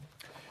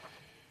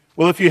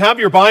Well, if you have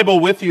your Bible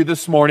with you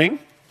this morning,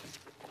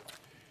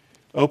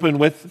 open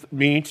with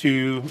me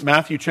to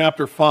Matthew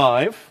chapter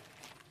 5.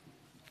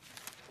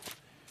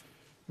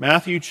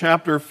 Matthew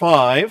chapter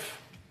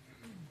 5.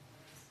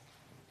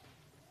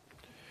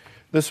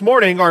 This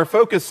morning, our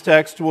focus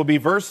text will be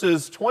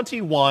verses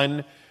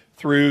 21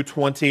 through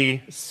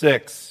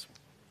 26.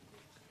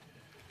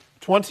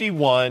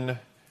 21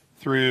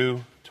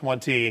 through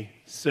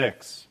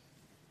 26.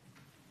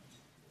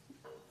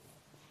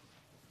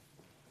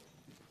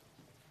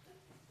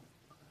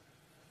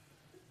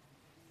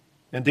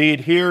 Indeed,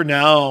 hear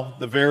now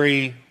the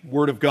very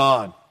Word of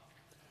God.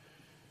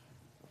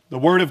 The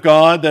Word of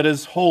God that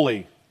is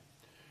holy.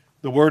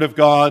 The Word of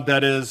God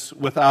that is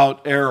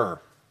without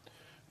error.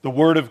 The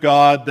Word of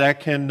God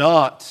that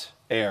cannot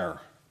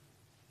err.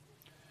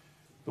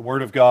 The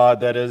Word of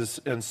God that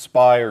is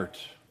inspired.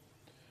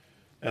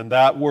 And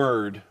that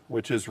Word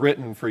which is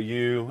written for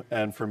you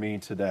and for me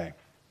today.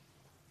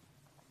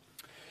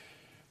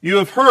 You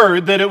have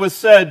heard that it was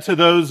said to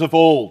those of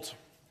old,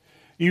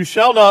 "You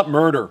shall not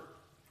murder,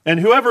 and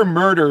whoever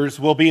murders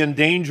will be in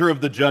danger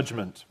of the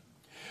judgment.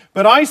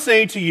 But I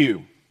say to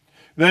you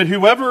that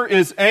whoever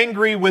is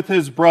angry with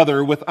his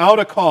brother without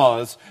a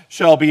cause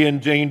shall be in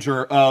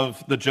danger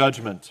of the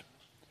judgment.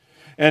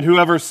 And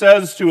whoever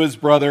says to his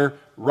brother,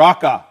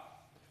 'Raca,'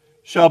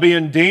 shall be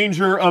in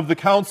danger of the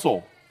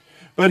council.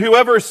 But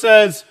whoever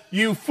says,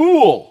 'You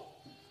fool,'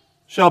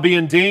 shall be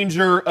in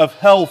danger of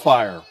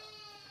hellfire.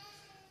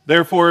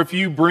 Therefore, if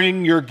you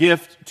bring your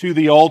gift to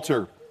the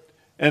altar,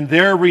 and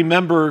there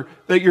remember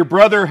that your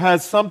brother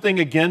has something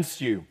against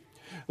you,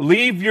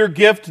 leave your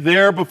gift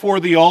there before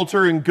the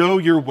altar and go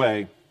your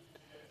way.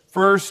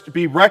 First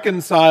be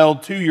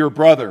reconciled to your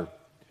brother,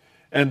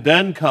 and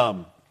then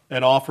come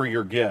and offer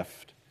your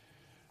gift.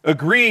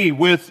 Agree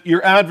with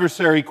your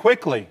adversary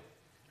quickly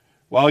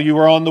while you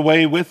are on the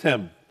way with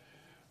him,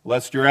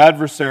 lest your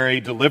adversary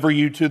deliver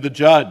you to the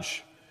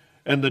judge,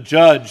 and the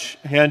judge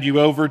hand you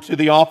over to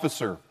the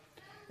officer,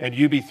 and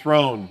you be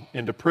thrown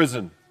into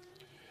prison.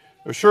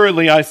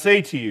 Assuredly, I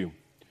say to you,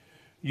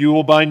 you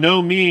will by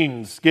no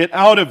means get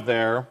out of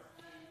there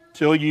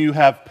till you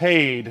have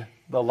paid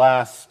the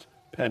last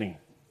penny."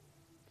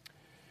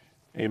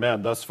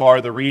 Amen. Thus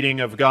far, the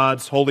reading of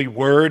God's holy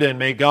word, and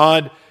may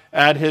God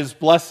add his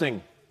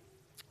blessing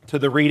to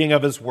the reading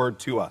of his word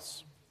to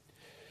us.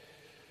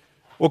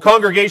 Well,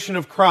 congregation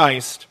of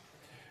Christ,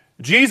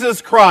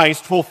 Jesus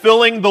Christ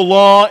fulfilling the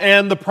law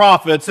and the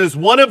prophets is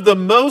one of the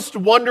most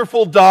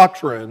wonderful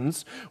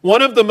doctrines,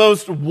 one of the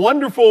most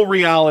wonderful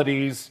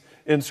realities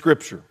in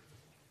Scripture.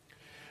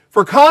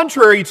 For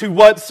contrary to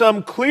what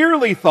some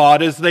clearly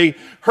thought as they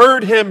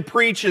heard him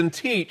preach and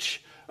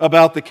teach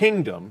about the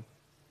kingdom,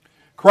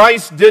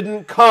 Christ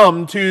didn't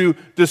come to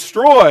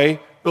destroy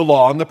the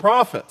law and the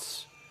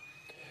prophets.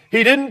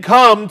 He didn't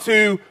come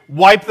to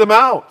wipe them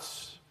out,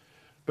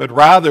 but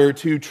rather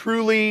to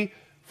truly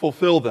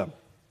fulfill them.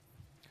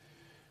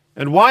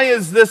 And why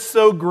is this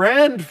so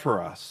grand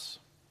for us?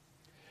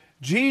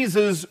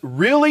 Jesus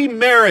really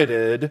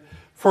merited,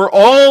 for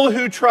all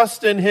who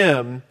trust in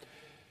him,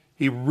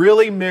 he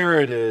really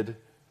merited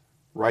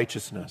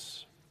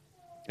righteousness.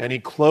 And he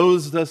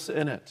clothed us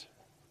in it.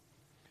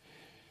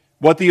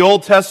 What the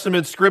Old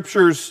Testament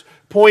scriptures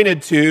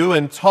pointed to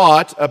and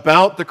taught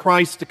about the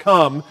Christ to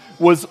come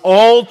was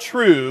all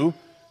true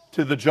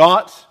to the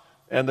jot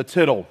and the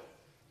tittle.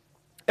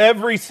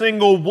 Every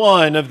single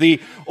one of the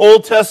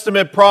Old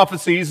Testament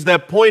prophecies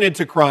that pointed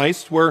to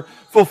Christ were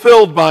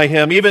fulfilled by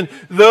him. Even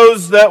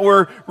those that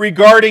were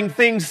regarding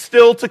things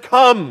still to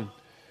come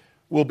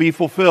will be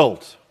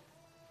fulfilled.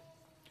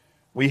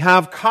 We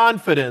have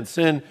confidence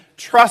in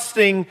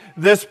trusting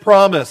this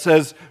promise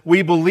as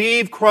we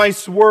believe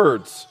Christ's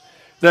words,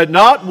 that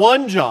not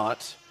one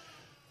jot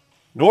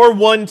nor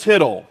one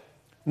tittle,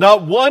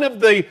 not one of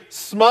the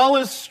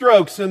smallest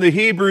strokes in the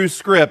Hebrew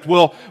script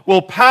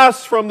will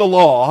pass from the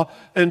law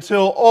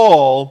until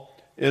all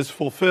is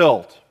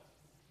fulfilled.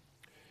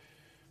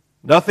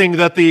 Nothing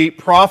that the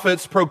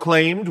prophets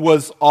proclaimed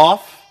was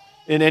off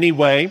in any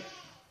way.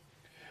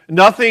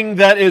 Nothing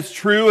that is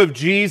true of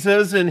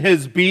Jesus in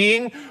his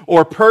being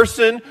or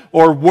person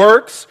or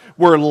works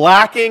were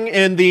lacking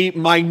in the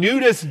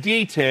minutest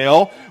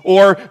detail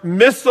or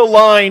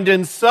misaligned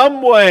in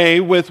some way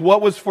with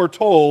what was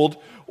foretold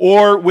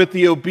or with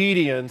the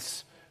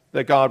obedience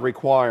that God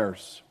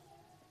requires.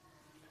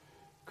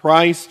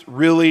 Christ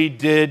really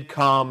did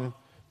come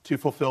to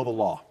fulfill the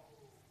law.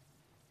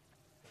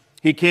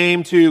 He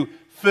came to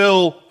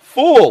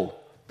full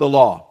the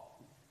law.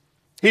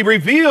 He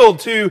revealed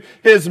to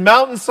his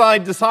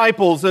mountainside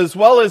disciples, as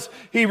well as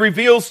he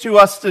reveals to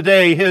us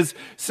today, his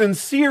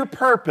sincere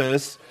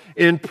purpose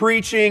in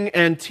preaching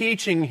and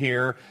teaching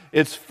here.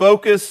 It's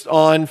focused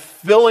on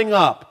filling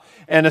up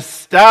and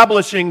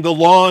establishing the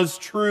law's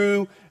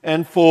true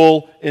and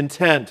full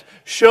intent,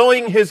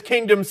 showing his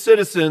kingdom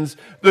citizens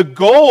the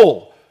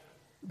goal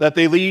that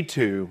they lead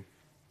to,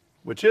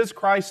 which is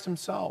Christ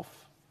himself.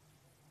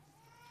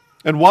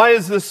 And why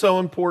is this so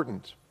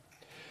important?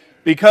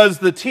 Because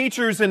the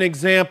teachers and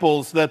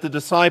examples that the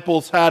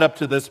disciples had up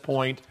to this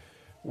point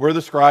were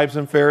the scribes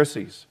and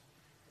Pharisees.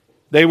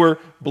 They were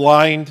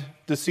blind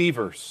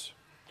deceivers.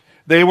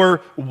 They were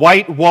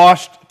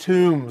whitewashed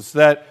tombs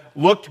that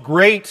looked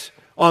great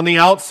on the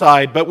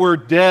outside but were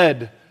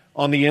dead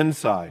on the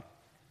inside.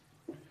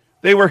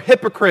 They were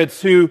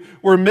hypocrites who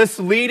were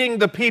misleading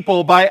the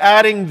people by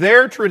adding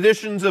their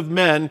traditions of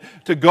men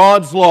to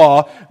God's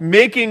law,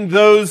 making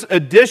those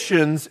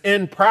additions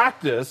in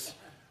practice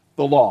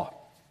the law.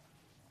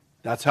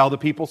 That's how the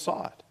people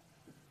saw it.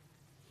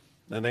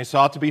 And they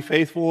sought to be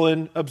faithful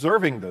in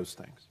observing those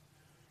things.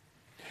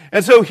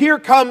 And so here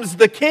comes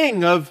the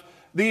King of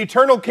the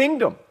eternal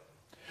kingdom,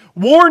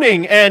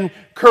 warning and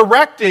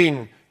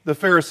correcting the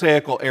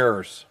Pharisaical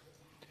errors.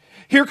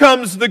 Here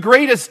comes the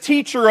greatest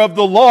teacher of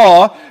the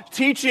law,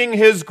 teaching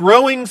his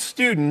growing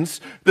students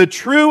the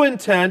true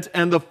intent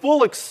and the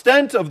full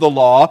extent of the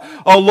law,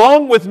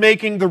 along with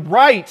making the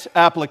right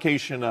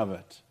application of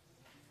it.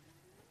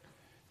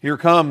 Here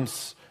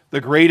comes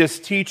the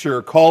greatest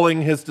teacher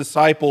calling his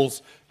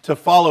disciples to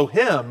follow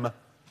him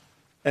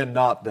and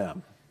not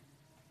them.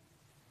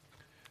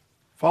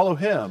 Follow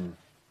him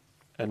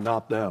and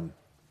not them.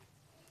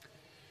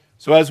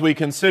 So as we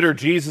consider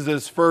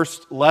Jesus'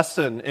 first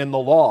lesson in the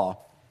law,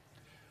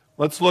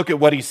 let's look at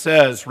what he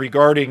says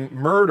regarding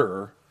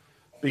murder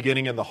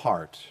beginning in the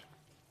heart.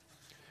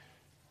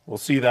 We'll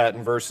see that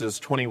in verses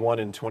 21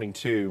 and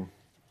 22.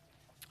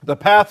 The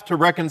path to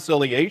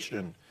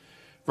reconciliation,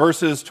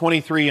 verses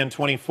 23 and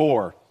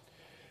 24.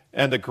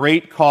 And the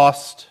great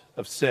cost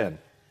of sin,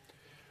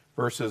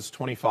 verses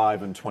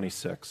 25 and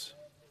 26.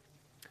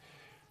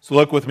 So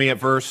look with me at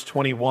verse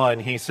 21.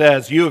 He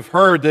says, "You have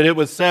heard that it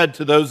was said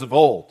to those of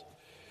old,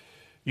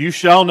 'You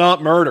shall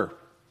not murder,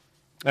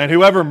 and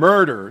whoever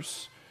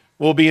murders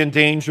will be in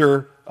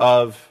danger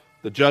of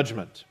the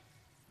judgment.'"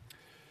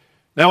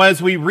 Now,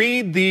 as we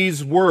read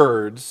these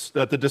words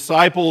that the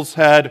disciples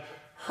had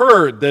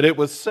heard that it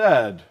was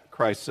said,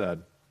 Christ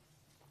said,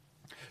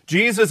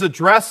 Jesus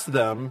addressed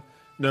them,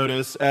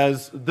 notice,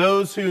 as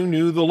those who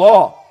knew the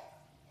law,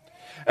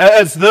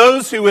 as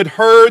those who had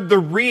heard the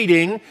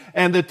reading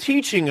and the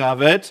teaching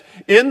of it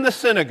in the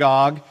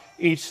synagogue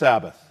each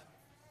Sabbath.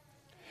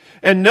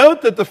 And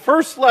note that the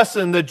first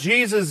lesson that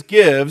Jesus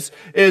gives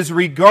is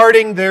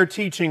regarding their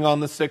teaching on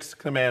the sixth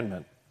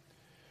commandment.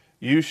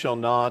 You shall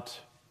not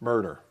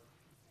murder.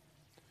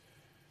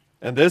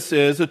 And this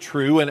is a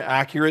true and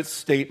accurate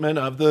statement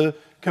of the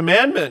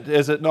commandment,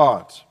 is it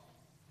not?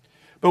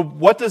 But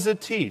what does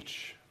it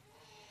teach?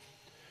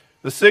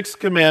 The sixth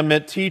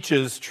commandment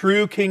teaches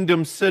true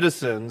kingdom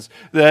citizens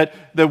that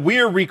we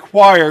are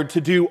required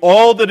to do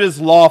all that is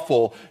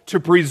lawful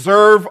to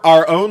preserve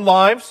our own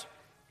lives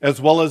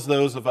as well as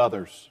those of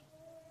others.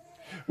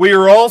 We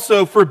are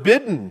also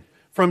forbidden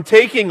from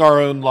taking our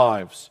own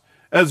lives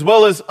as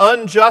well as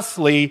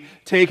unjustly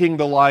taking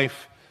the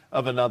life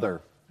of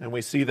another. And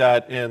we see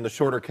that in the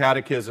Shorter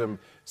Catechism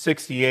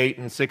 68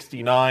 and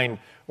 69,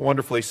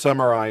 wonderfully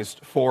summarized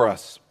for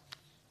us.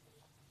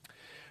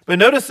 But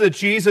notice that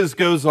Jesus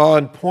goes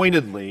on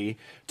pointedly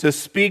to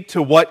speak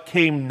to what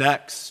came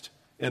next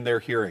in their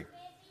hearing.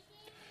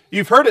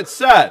 You've heard it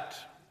said,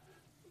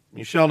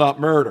 you shall not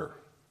murder.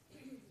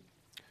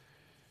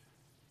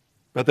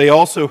 But they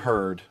also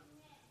heard,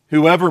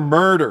 whoever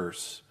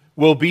murders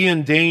will be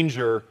in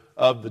danger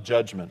of the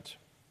judgment.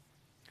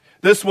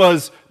 This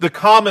was the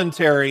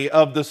commentary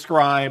of the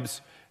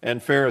scribes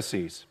and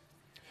Pharisees.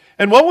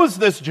 And what was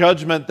this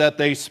judgment that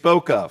they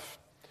spoke of?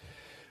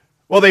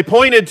 Well, they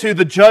pointed to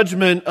the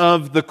judgment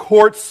of the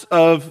courts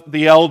of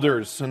the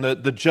elders and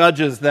the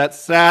judges that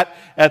sat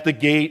at the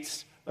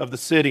gates of the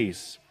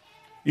cities.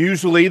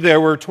 Usually there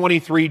were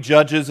 23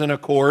 judges in a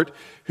court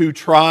who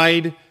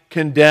tried,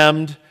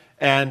 condemned,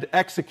 and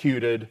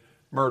executed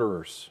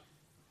murderers.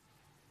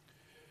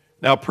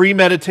 Now,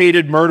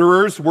 premeditated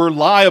murderers were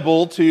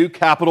liable to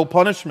capital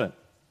punishment,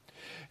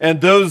 and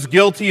those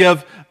guilty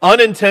of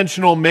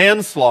unintentional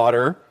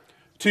manslaughter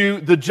to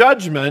the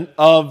judgment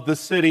of the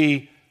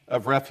city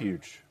of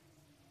refuge.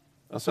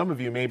 Now, some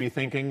of you may be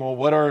thinking, well,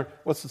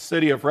 what's the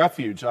city of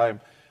refuge? I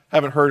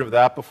haven't heard of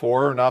that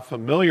before, or not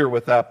familiar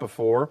with that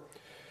before.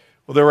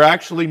 Well, there were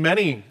actually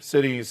many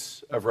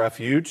cities of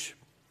refuge.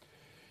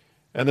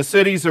 And the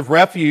cities of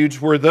refuge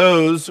were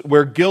those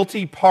where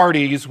guilty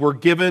parties were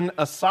given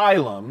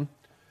asylum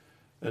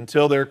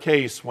until their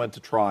case went to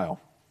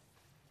trial.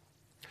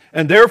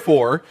 And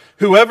therefore,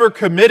 whoever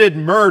committed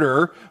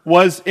murder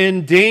was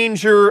in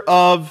danger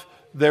of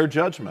their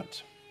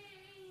judgment.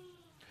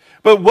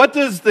 But what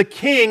does the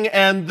king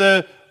and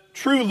the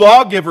true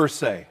lawgiver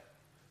say?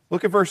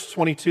 Look at verse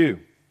 22.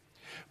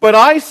 But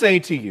I say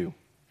to you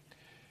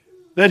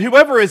that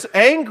whoever is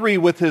angry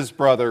with his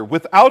brother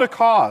without a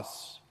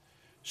cause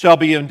shall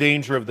be in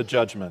danger of the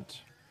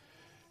judgment.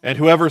 And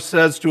whoever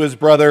says to his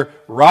brother,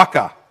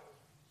 Raka,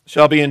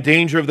 shall be in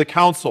danger of the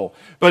council.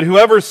 But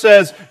whoever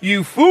says,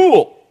 you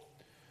fool,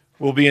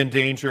 will be in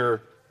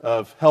danger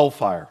of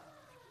hellfire.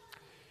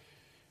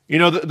 You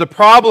know, the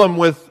problem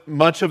with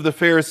much of the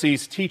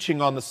Pharisees'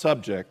 teaching on the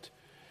subject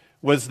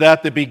was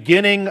that the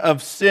beginning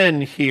of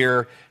sin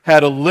here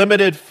had a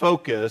limited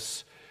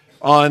focus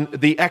on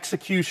the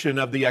execution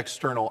of the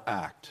external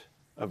act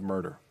of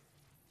murder.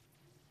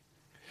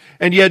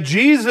 And yet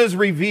Jesus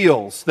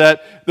reveals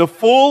that the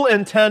full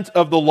intent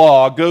of the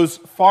law goes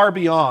far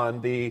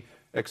beyond the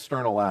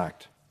external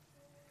act.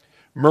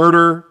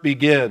 Murder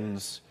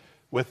begins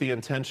with the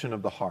intention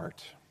of the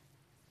heart.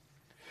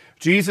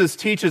 Jesus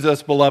teaches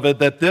us, beloved,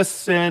 that this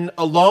sin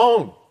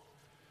alone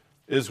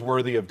is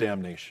worthy of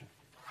damnation.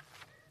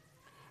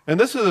 And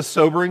this is a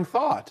sobering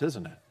thought,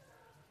 isn't it?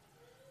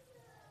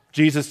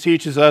 Jesus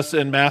teaches us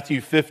in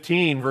Matthew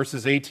 15,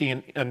 verses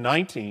 18 and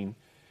 19,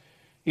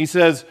 he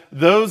says,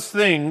 "Those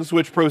things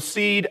which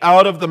proceed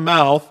out of the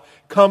mouth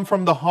come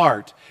from the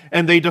heart,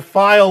 and they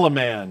defile a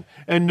man."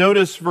 And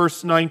notice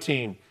verse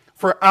 19,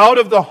 "For out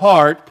of the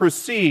heart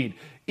proceed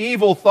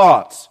evil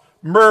thoughts,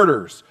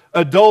 murders,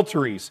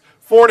 adulteries,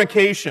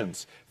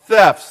 fornications,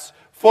 thefts,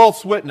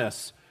 false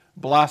witness,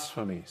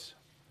 blasphemies."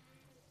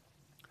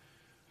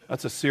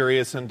 That's a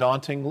serious and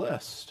daunting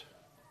list.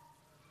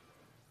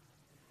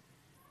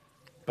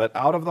 But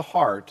out of the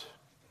heart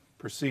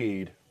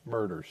proceed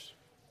murders.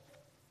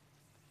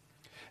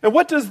 And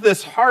what does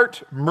this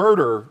heart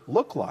murder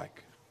look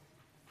like?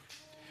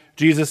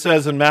 Jesus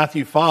says in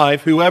Matthew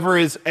 5, "Whoever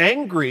is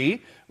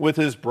angry with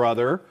his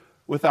brother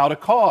without a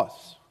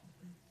cause."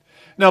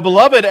 Now,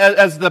 beloved,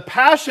 as the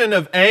passion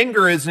of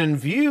anger is in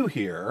view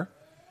here,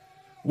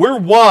 we're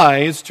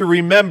wise to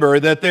remember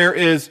that there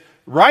is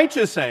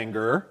righteous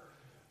anger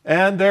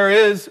and there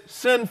is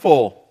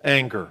sinful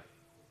anger.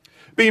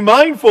 Be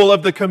mindful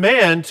of the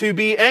command to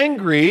be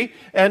angry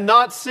and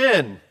not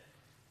sin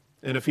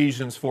in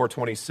Ephesians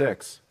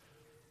 4:26.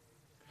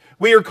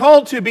 We are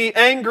called to be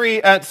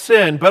angry at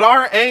sin, but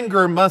our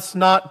anger must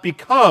not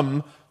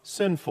become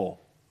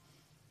sinful.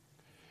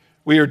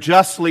 We are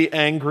justly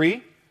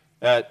angry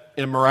at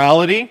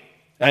immorality,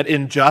 at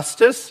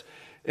injustice,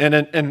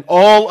 and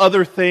all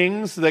other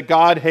things that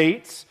God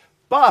hates,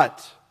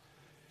 but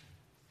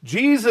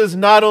Jesus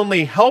not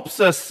only helps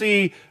us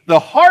see the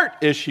heart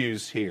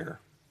issues here,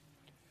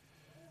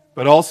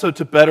 but also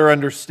to better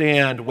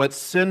understand what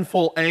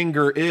sinful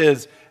anger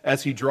is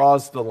as he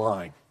draws the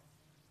line.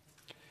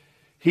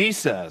 He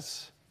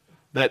says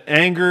that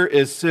anger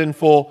is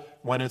sinful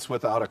when it's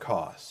without a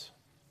cause.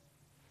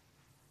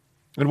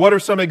 And what are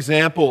some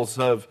examples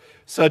of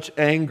such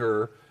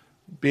anger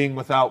being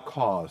without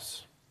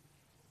cause?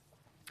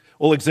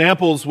 Well,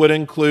 examples would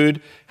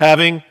include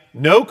having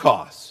no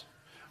cause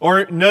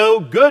or no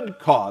good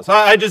cause.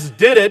 I just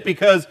did it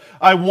because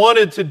I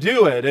wanted to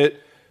do it.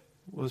 It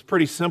was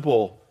pretty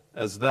simple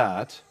as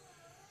that.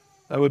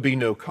 That would be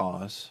no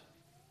cause.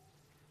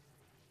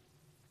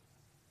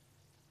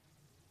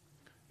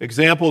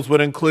 Examples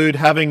would include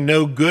having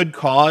no good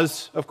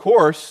cause, of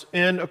course,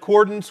 in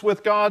accordance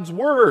with God's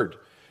word,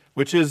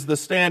 which is the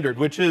standard,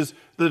 which is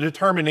the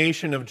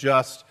determination of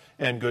just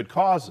and good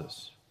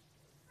causes.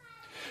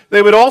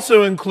 They would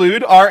also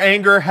include our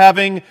anger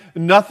having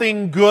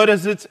nothing good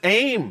as its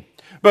aim,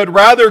 but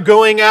rather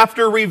going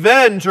after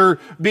revenge or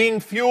being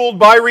fueled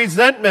by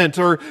resentment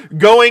or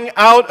going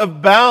out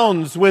of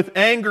bounds with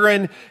anger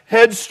and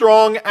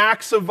headstrong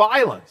acts of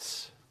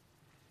violence.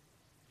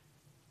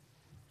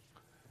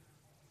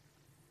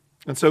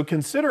 And so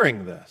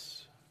considering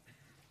this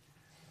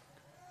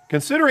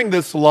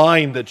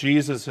line that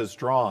Jesus has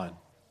drawn,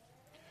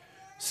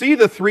 see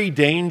the three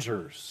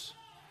dangers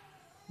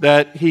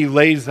that he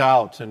lays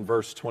out in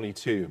verse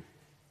 22.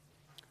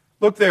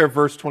 Look there at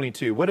verse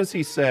 22. What does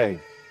he say?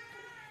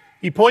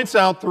 He points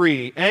out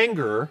three: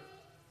 anger,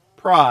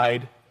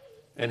 pride,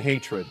 and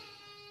hatred.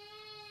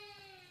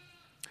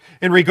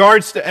 In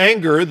regards to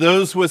anger,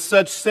 those with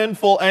such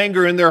sinful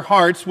anger in their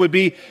hearts would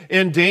be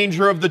in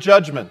danger of the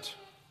judgment,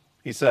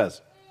 he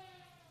says.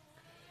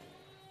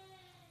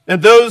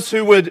 And those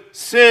who would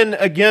sin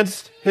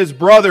against his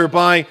brother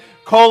by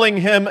calling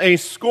him a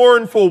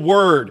scornful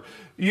word,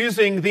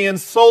 using the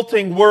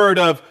insulting word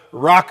of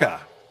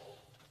raka,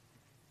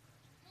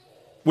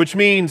 which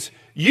means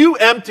you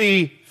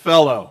empty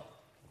fellow.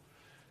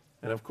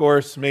 And of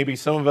course, maybe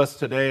some of us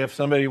today, if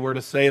somebody were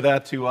to say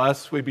that to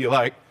us, we'd be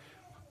like,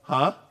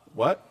 huh?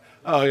 What?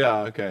 Oh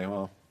yeah, okay,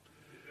 well,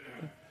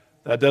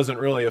 that doesn't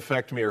really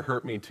affect me or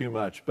hurt me too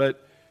much.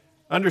 But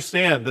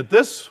understand that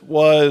this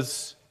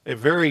was a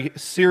very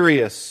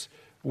serious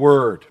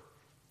word.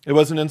 It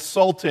was an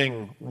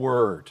insulting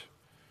word.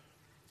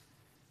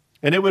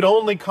 And it would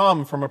only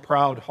come from a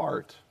proud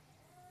heart.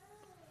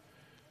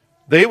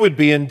 They would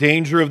be in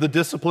danger of the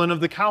discipline of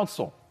the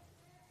council.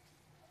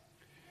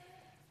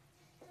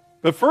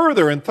 But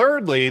further and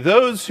thirdly,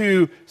 those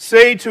who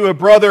say to a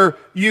brother,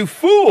 "You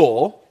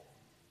fool,"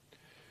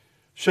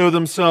 show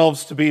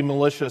themselves to be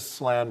malicious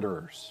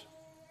slanderers.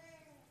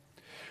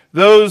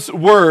 Those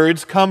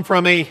words come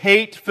from a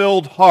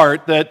hate-filled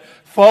heart that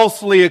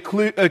falsely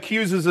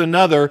accuses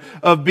another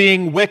of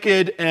being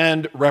wicked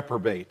and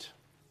reprobate.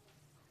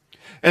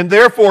 And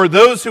therefore,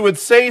 those who would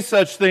say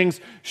such things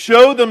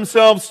show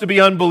themselves to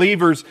be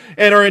unbelievers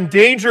and are in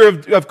danger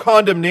of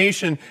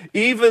condemnation,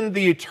 even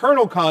the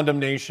eternal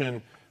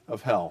condemnation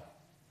of hell.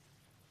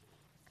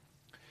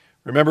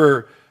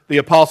 Remember the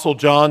Apostle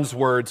John's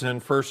words in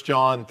 1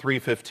 John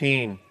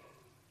 3:15.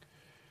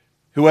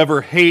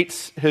 Whoever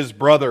hates his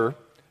brother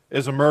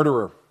is a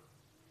murderer,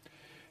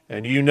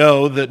 and you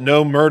know that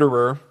no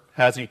murderer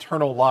has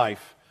eternal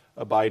life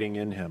abiding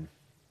in him.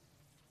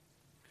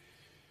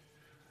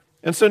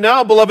 And so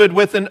now, beloved,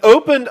 with an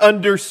open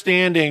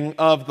understanding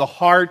of the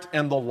heart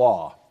and the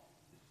law,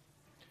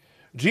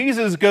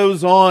 Jesus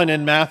goes on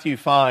in Matthew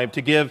 5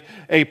 to give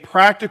a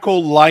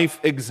practical life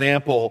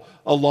example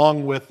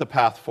along with the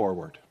path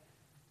forward.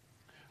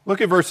 Look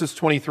at verses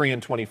 23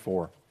 and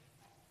 24.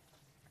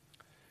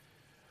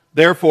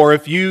 Therefore,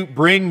 if you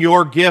bring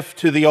your gift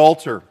to the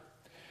altar,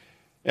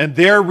 and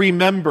there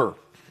remember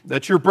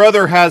that your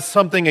brother has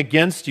something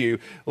against you,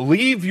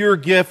 leave your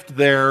gift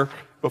there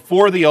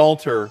before the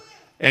altar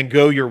and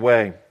go your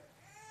way.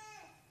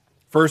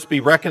 First be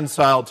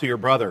reconciled to your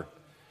brother,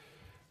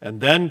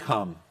 and then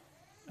come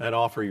and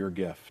offer your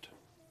gift.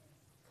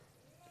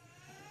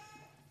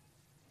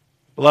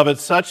 Beloved,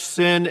 such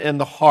sin in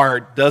the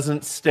heart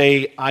doesn't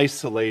stay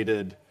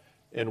isolated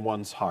in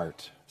one's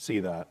heart.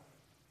 See that?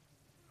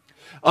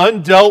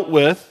 Undealt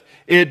with,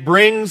 it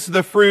brings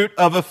the fruit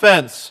of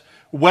offense,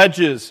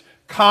 wedges,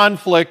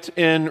 conflict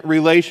in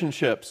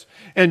relationships.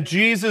 And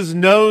Jesus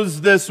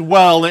knows this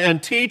well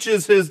and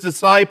teaches his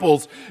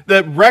disciples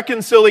that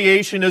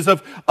reconciliation is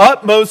of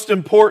utmost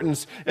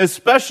importance,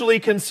 especially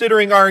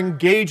considering our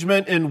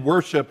engagement in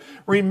worship.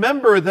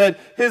 Remember that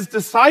his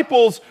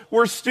disciples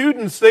were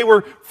students. They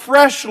were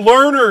fresh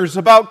learners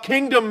about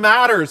kingdom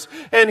matters.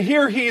 And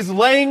here he's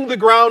laying the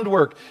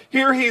groundwork.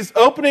 Here he's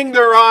opening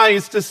their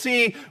eyes to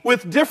see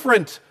with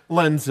different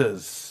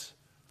lenses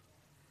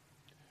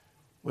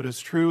what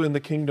is true in the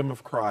kingdom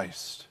of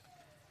Christ,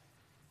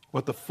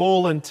 what the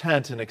full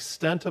intent and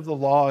extent of the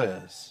law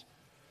is,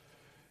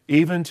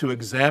 even to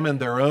examine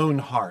their own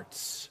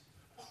hearts,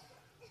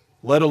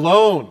 let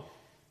alone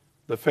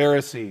the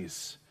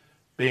Pharisees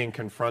being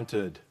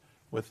confronted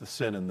with the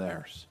sin in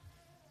theirs.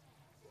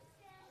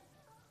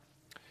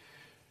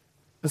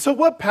 And so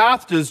what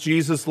path does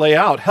Jesus lay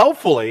out?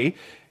 Helpfully,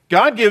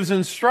 God gives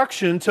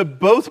instruction to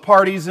both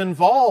parties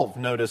involved,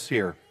 notice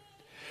here.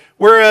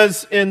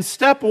 Whereas in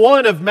step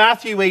 1 of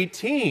Matthew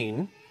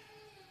 18,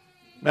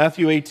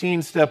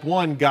 step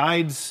 1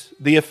 guides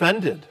the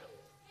offended.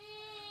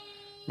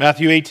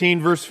 Matthew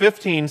 18, verse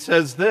 15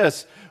 says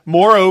this,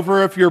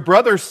 moreover, if your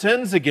brother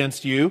sins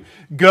against you,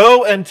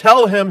 go and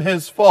tell him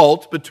his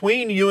fault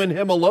between you and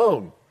him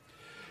alone.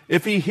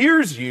 If he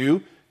hears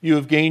you, you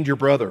have gained your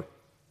brother.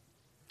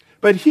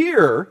 But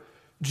here,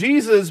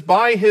 Jesus,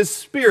 by his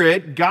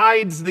Spirit,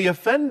 guides the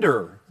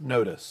offender,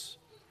 notice.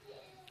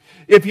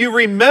 If you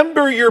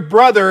remember your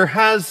brother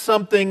has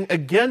something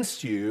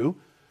against you,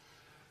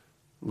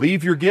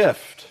 leave your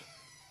gift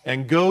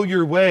and go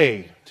your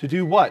way to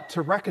do what?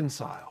 To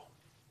reconcile.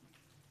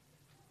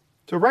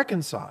 To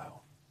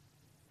reconcile.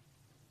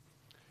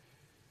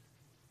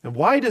 And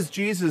why does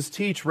Jesus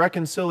teach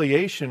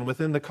reconciliation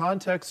within the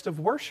context of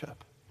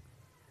worship?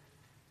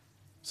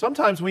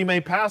 Sometimes we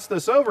may pass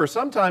this over.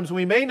 Sometimes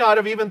we may not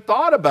have even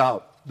thought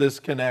about this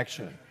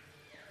connection.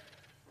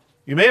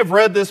 You may have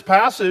read this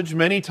passage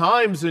many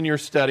times in your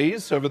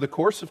studies over the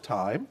course of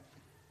time,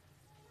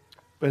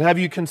 but have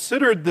you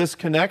considered this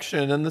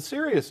connection and the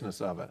seriousness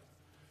of it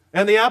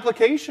and the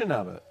application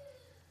of it?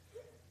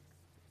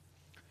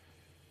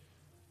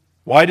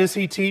 Why does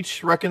he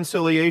teach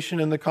reconciliation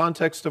in the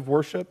context of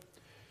worship?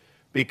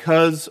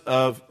 Because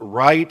of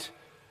right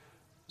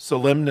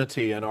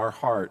solemnity in our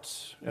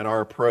hearts and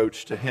our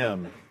approach to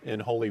him in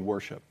holy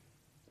worship.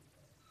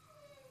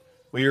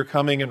 We are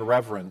coming in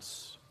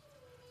reverence,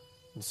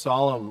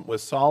 with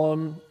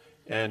solemn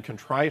and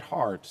contrite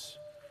hearts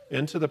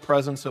into the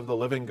presence of the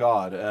living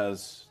God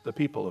as the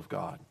people of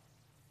God.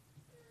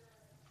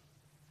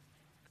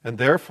 And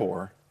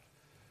therefore,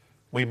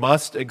 we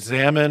must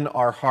examine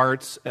our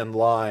hearts and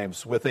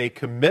lives with a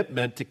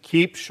commitment to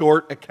keep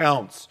short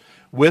accounts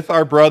with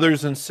our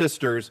brothers and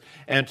sisters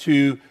and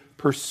to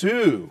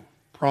pursue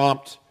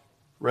prompt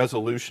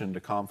resolution to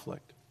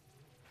conflict.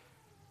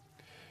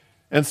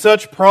 And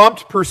such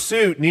prompt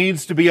pursuit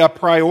needs to be a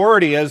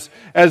priority as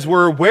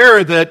we're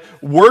aware that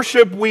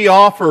worship we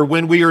offer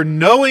when we are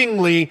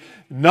knowingly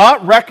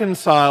not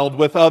reconciled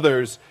with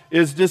others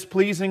is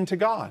displeasing to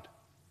God.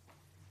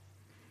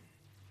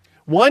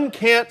 One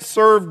can't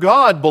serve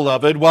God,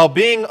 beloved, while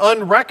being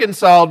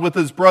unreconciled with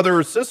his brother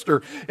or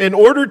sister. In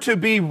order to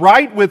be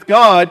right with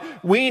God,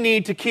 we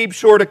need to keep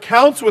short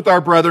accounts with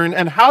our brethren.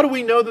 And how do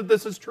we know that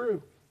this is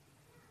true?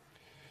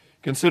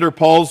 Consider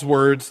Paul's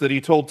words that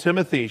he told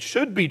Timothy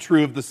should be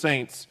true of the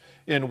saints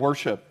in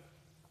worship.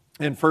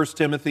 In 1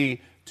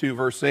 Timothy 2,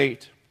 verse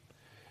 8.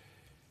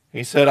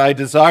 He said, I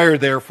desire,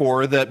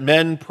 therefore, that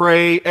men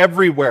pray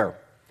everywhere,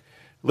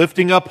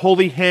 lifting up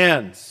holy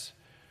hands,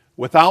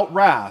 without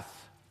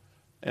wrath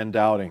and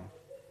doubting.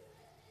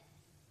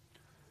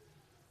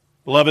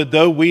 Beloved,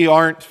 though we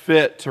aren't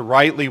fit to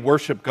rightly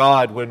worship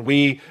God when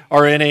we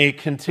are in a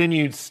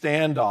continued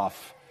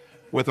standoff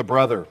with a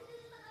brother,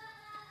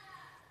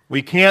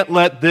 we can't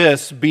let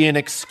this be an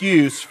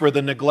excuse for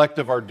the neglect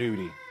of our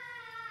duty.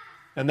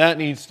 And that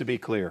needs to be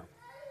clear.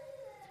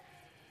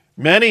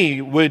 Many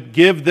would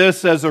give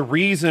this as a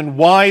reason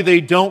why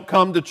they don't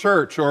come to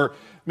church or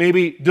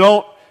maybe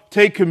don't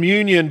take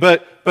communion,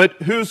 but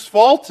whose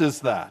fault is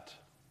that?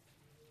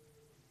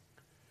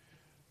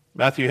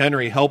 Matthew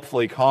Henry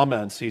helpfully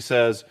comments, he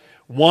says,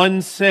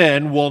 "One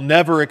sin will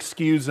never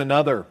excuse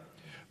another,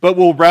 but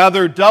will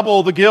rather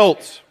double the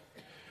guilt.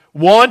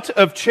 Want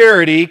of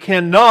charity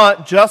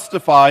cannot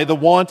justify the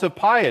want of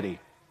piety.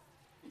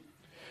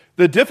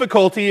 The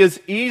difficulty is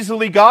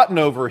easily gotten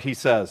over," he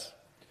says.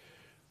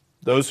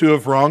 "Those who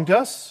have wronged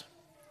us,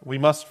 we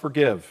must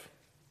forgive.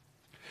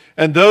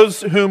 And those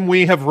whom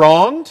we have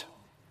wronged,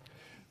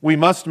 we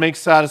must make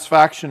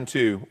satisfaction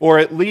to, or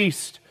at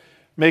least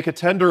make a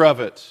tender of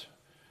it,"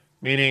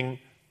 meaning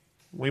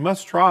we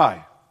must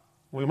try,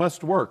 we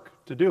must work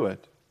to do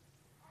it.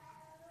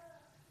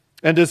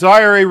 "And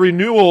desire a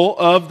renewal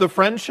of the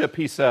friendship,"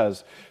 he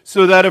says,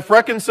 "so that if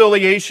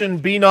reconciliation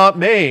be not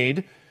made,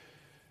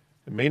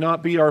 it may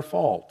not be our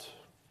fault."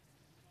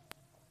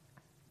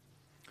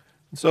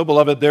 And so,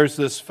 beloved, there's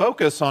this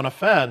focus on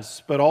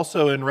offense, but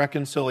also in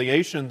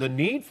reconciliation, the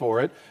need for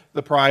it,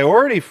 the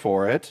priority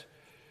for it.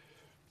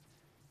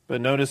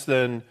 But notice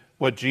then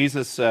what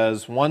Jesus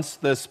says, once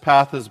this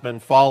path has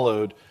been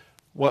followed,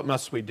 what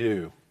must we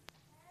do?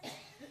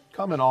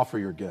 Come and offer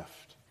your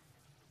gift.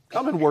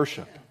 Come and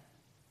worship.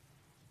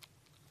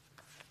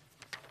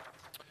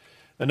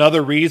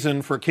 Another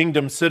reason for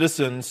kingdom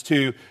citizens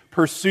to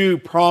pursue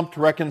prompt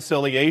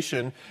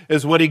reconciliation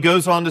is what he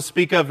goes on to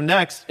speak of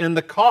next in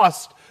the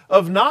cost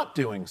of not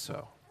doing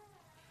so.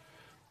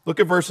 Look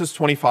at verses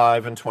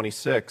 25 and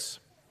 26.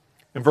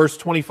 In verse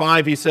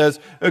 25 he says,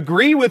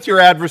 "Agree with your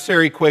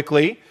adversary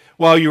quickly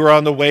while you are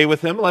on the way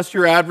with him, lest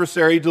your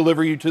adversary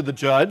deliver you to the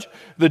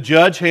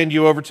judge hand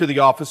you over to the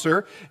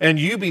officer, and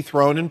you be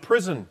thrown in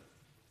prison."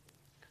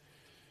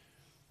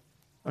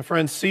 My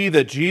friends, see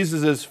that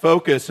Jesus'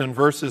 focus in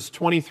verses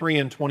 23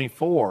 and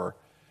 24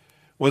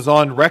 was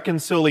on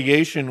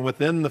reconciliation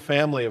within the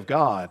family of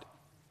God.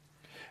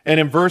 And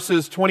in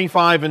verses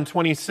 25 and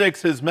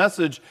 26, his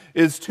message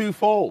is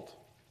twofold.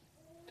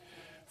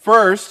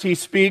 First, he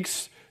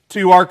speaks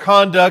to our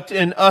conduct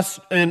in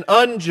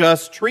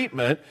unjust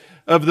treatment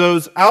of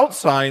those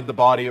outside the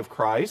body of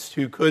Christ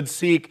who could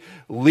seek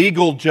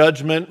legal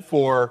judgment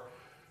for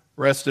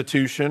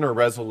restitution or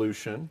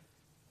resolution,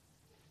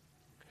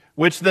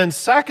 which then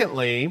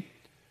secondly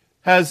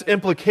has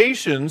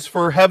implications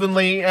for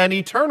heavenly and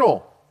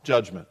eternal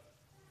judgment.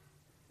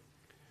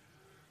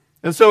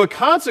 And so a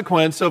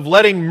consequence of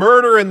letting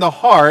murder in the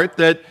heart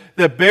that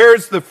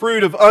bears the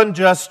fruit of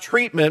unjust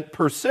treatment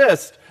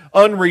persist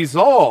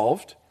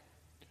unresolved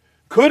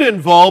could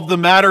involve the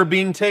matter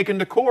being taken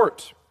to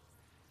court,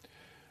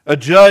 a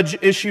judge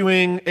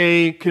issuing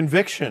a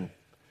conviction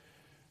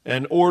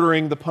and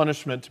ordering the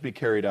punishment to be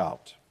carried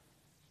out.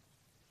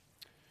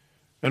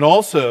 And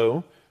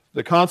also,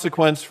 the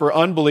consequence for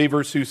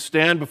unbelievers who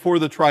stand before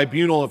the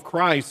tribunal of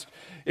Christ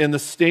in the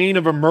stain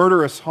of a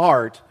murderous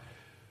heart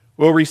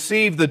will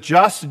receive the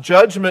just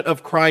judgment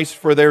of Christ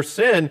for their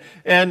sin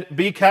and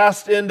be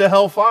cast into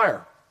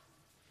hellfire.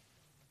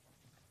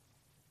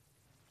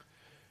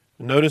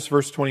 Notice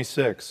verse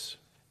 26.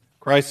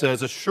 Christ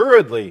says,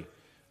 "Assuredly,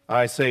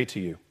 I say to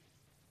you,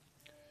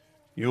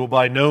 you will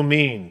by no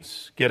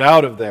means get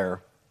out of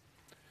there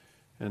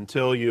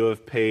until you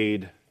have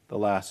paid the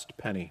last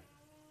penny."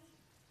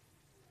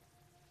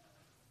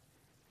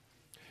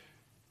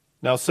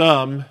 Now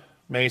some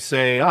may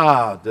say,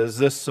 does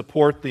this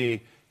support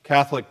the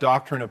Catholic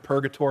doctrine of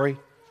purgatory?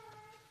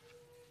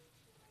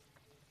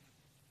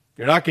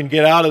 You're not going to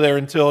get out of there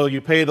until you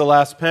pay the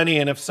last penny,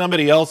 and if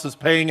somebody else is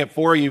paying it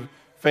for you,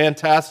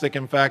 fantastic.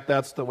 In fact,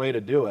 that's the way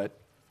to do it.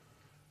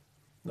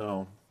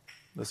 No,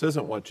 this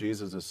isn't what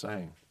Jesus is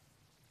saying.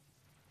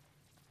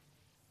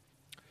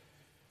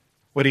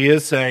 What he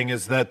is saying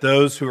is that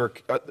those who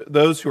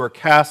are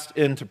cast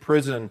into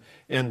prison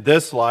in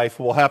this life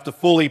will have to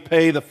fully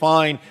pay the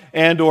fine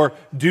and or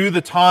do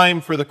the time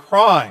for the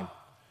crime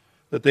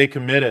that they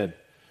committed.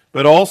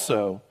 But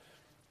also,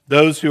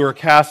 those who are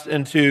cast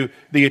into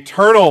the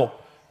eternal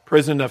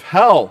prison of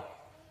hell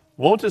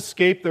won't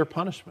escape their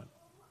punishment.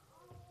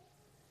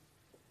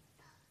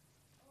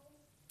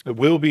 It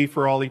will be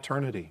for all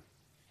eternity.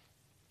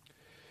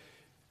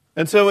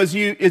 And so as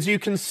you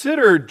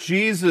consider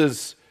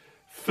Jesus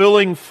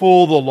filling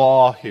full the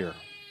law here,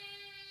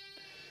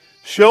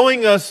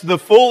 showing us the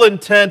full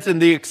intent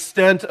and the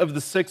extent of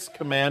the sixth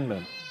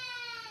commandment,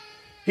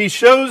 he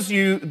shows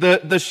you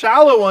the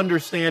shallow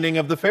understanding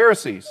of the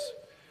Pharisees,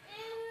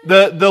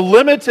 the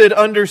limited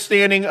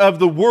understanding of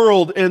the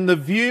world in the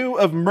view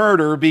of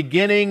murder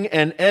beginning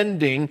and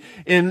ending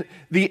in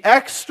the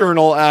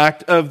external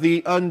act of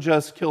the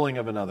unjust killing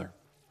of another.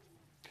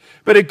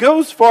 But it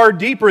goes far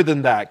deeper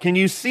than that. Can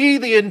you see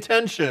the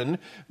intention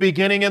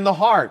beginning in the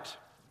heart?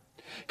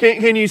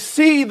 Can you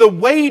see the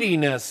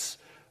weightiness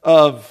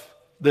of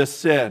this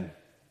sin?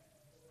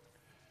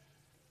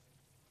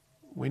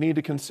 We need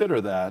to consider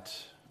that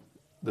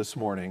this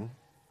morning,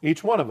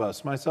 each one of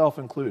us, myself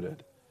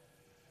included,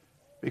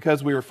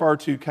 because we are far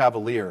too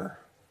cavalier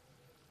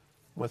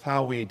with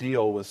how we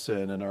deal with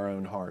sin in our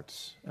own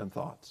hearts and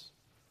thoughts.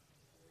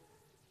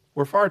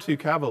 We're far too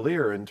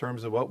cavalier in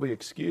terms of what we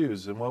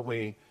excuse and what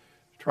we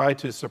try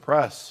to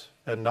suppress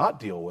and not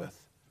deal with.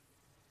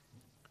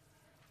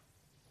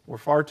 We're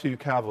far too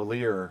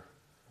cavalier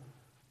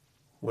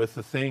with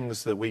the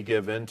things that we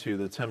give into,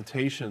 the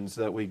temptations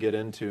that we get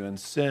into, and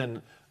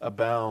sin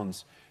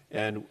abounds.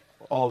 And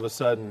all of a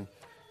sudden,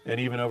 and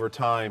even over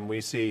time,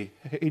 we see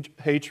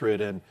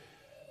hatred and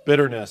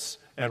bitterness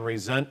and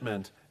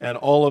resentment and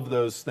all of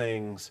those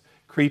things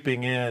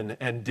creeping in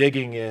and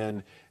digging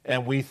in,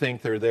 and we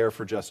think they're there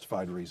for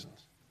justified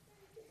reasons.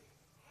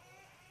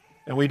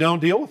 And we don't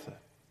deal with it.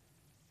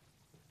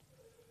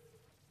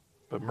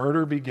 But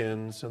murder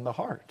begins in the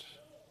heart,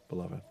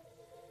 beloved.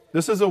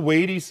 This is a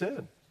weighty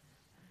sin.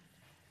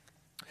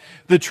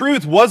 The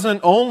truth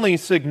wasn't only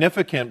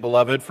significant,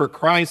 beloved, for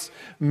Christ's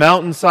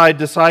mountainside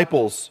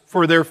disciples,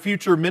 for their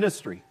future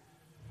ministry,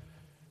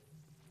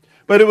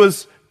 but it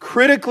was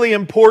critically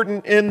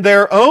important in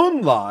their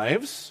own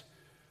lives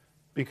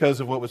because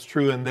of what was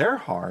true in their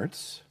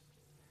hearts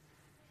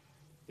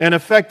and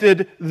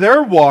affected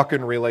their walk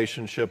and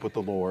relationship with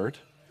the Lord.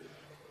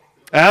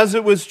 As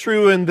it was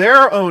true in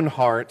their own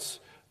hearts,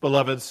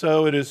 beloved,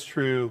 so it is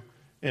true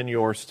in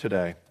yours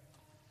today.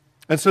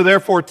 And so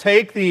therefore,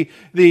 take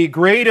the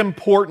great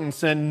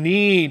importance and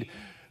need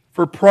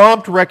for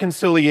prompt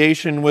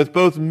reconciliation with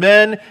both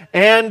men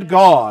and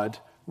God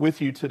with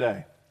you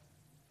today.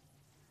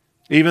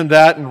 Even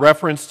that in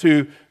reference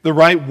to the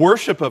right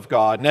worship of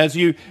God. And as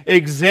you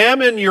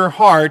examine your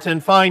heart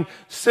and find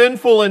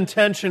sinful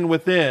intention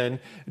within,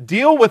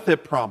 deal with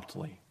it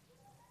promptly.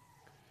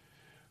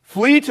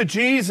 Flee to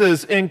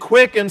Jesus in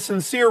quick and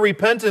sincere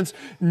repentance,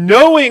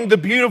 knowing the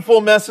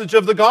beautiful message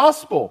of the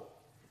gospel.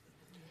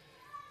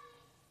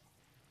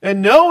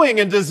 And knowing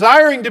and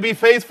desiring to be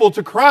faithful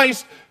to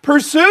Christ,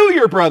 pursue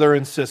your brother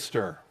and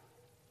sister.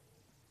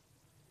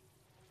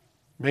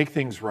 Make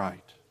things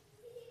right.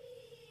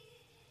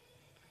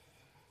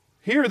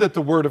 Hear that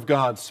the Word of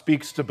God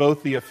speaks to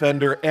both the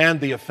offender and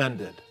the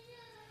offended.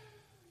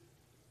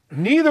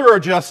 Neither are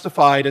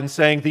justified in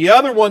saying, the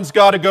other one's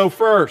got to go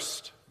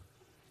first.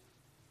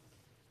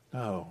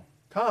 No,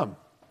 come.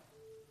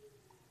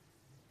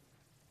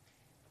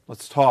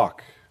 Let's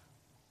talk.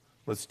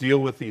 Let's deal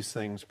with these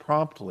things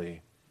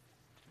promptly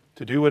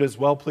to do what is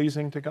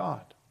well-pleasing to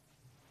God.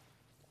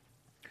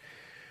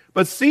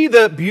 But see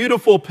the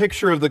beautiful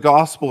picture of the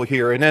gospel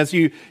here. And as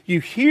you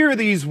hear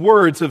these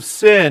words of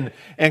sin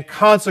and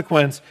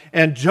consequence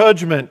and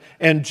judgment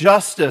and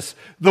justice,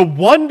 the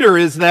wonder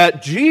is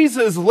that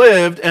Jesus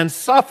lived and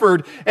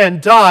suffered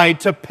and died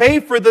to pay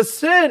for the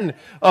sin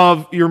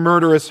of your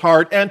murderous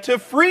heart and to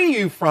free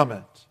you from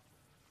it.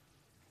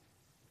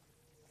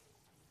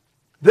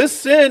 This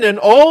sin and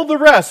all the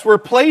rest were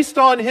placed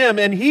on him,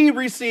 and he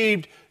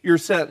received your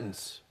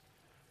sentence.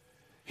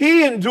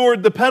 He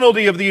endured the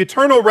penalty of the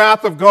eternal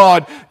wrath of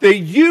God that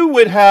you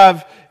would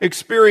have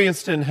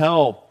experienced in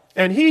hell.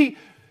 And he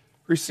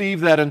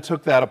received that and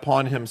took that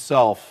upon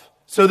himself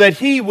so that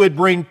he would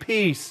bring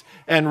peace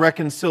and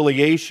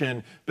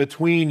reconciliation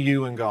between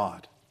you and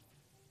God.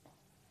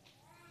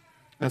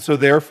 And so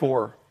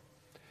therefore,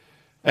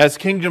 as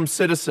kingdom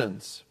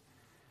citizens,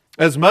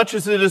 as much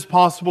as it is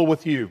possible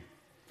with you,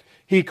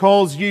 he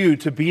calls you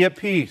to be at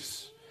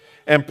peace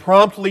and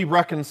promptly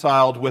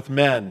reconciled with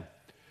men,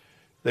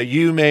 that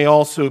you may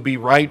also be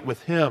right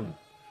with him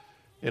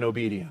in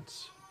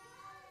obedience.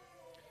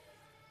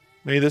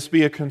 May this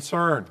be a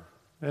concern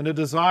and a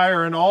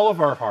desire in all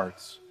of our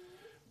hearts.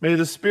 May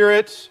the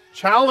Spirit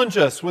challenge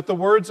us with the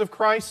words of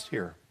Christ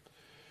here.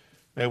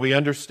 May we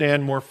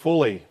understand more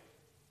fully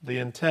the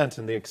intent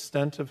and the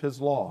extent of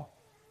his law.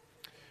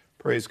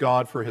 Praise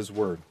God for his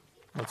word.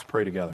 Let's pray together.